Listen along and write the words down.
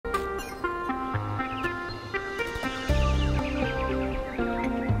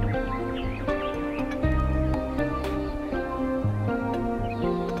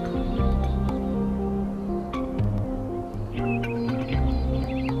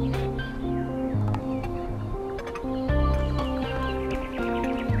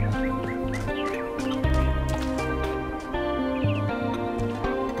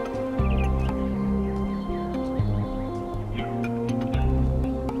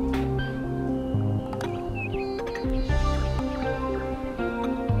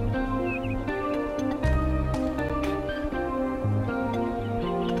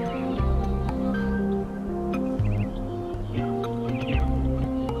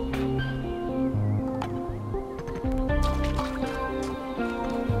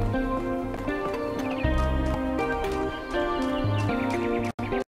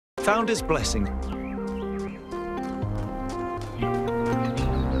found his blessing.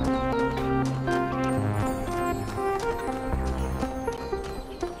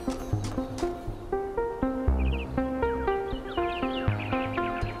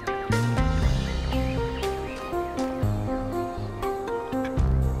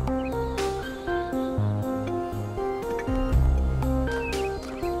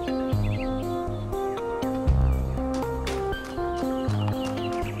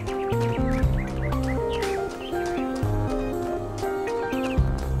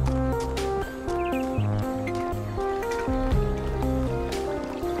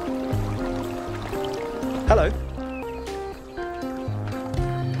 Hello.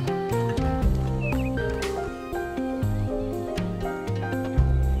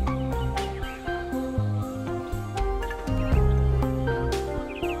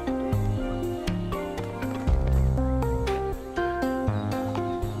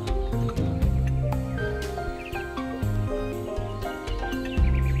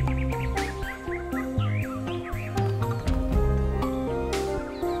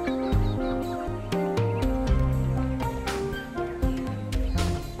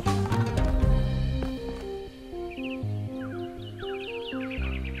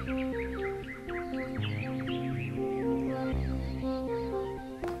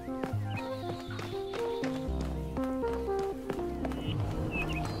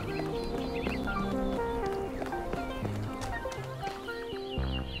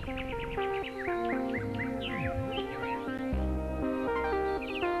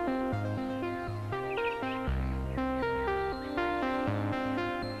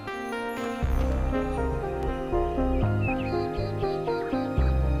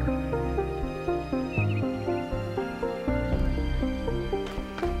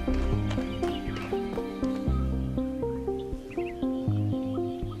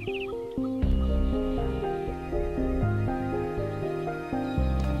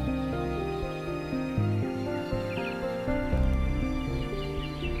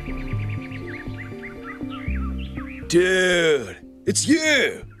 Dude, it's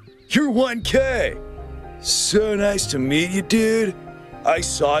you! You're 1K! So nice to meet you, dude. I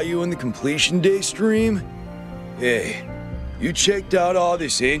saw you in the completion day stream. Hey, you checked out all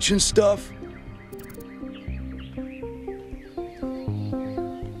this ancient stuff?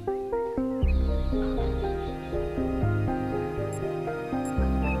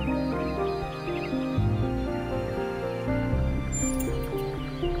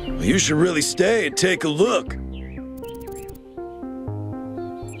 Well, you should really stay and take a look.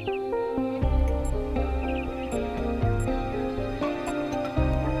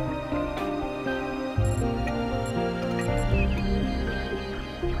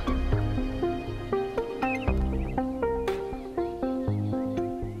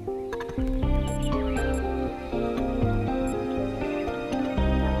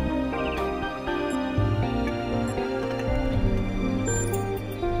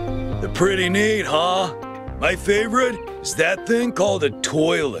 Pretty neat, huh? My favorite is that thing called a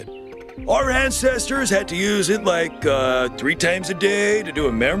toilet. Our ancestors had to use it like 3 times a day to do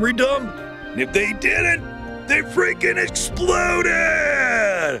a memory dump. And if they didn't, they freaking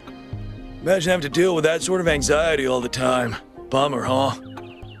exploded! Imagine having to deal with that sort of anxiety all the time. Bummer, huh?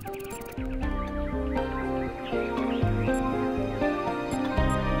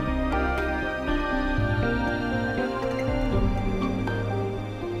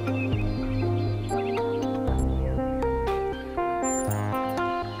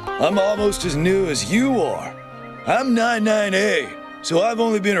 I'm almost as new as you are. I'm 99A, so I've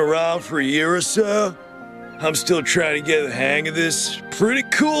only been around for a year or so. I'm still trying to get the hang of this. Pretty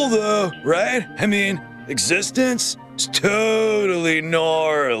cool though, right? I mean, existence is totally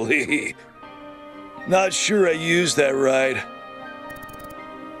gnarly. Not sure I used that right.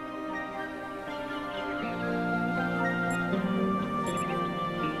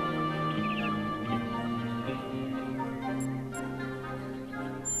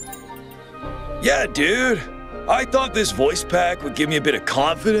 Yeah, dude. I thought this voice pack would give me a bit of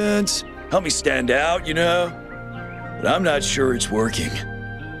confidence, help me stand out, you know? But I'm not sure it's working.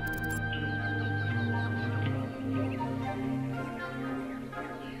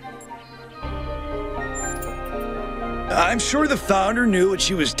 I'm sure the founder knew what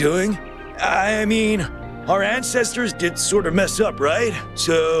she was doing. I mean, our ancestors did sort of mess up, right?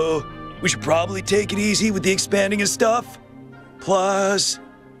 So we should probably take it easy with the expanding and stuff. Plus,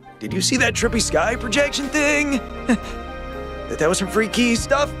 did you see that trippy sky projection thing? That was some freaky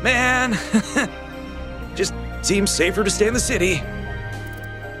stuff, man. Just seems safer to stay in the city.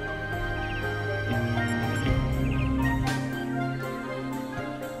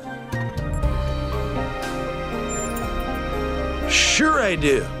 I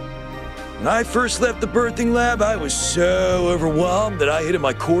do. When I first left the birthing lab, I was so overwhelmed that I hid in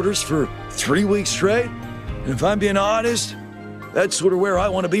my quarters for 3 weeks straight. And if I'm being honest, that's sort of where I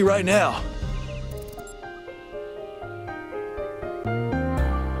want to be right now.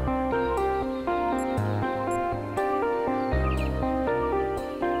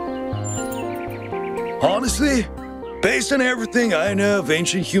 Honestly, based on everything I know of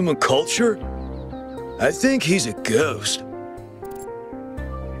ancient human culture, I think he's a ghost.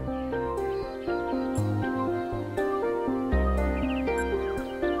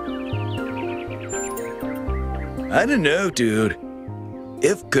 I don't know, dude.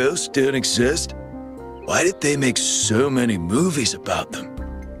 If ghosts don't exist, why did they make so many movies about them?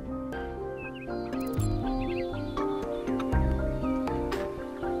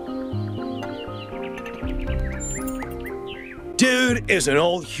 Dude is an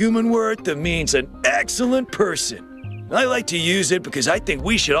old human word that means an excellent person. I like to use it because I think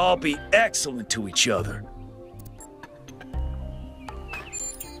we should all be excellent to each other.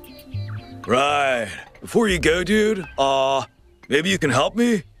 Right. Before you go, dude, maybe you can help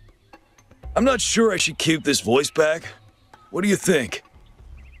me? I'm not sure I should keep this voice back. What do you think?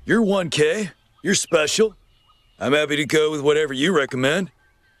 You're 1K. You're special. I'm happy to go with whatever you recommend.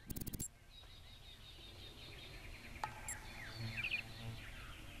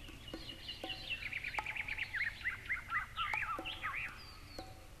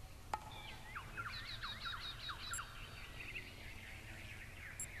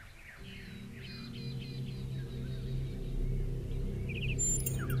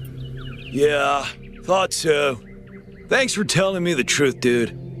 Yeah, thought so. Thanks for telling me the truth,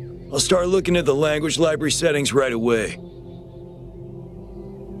 dude. I'll start looking at the language library settings right away.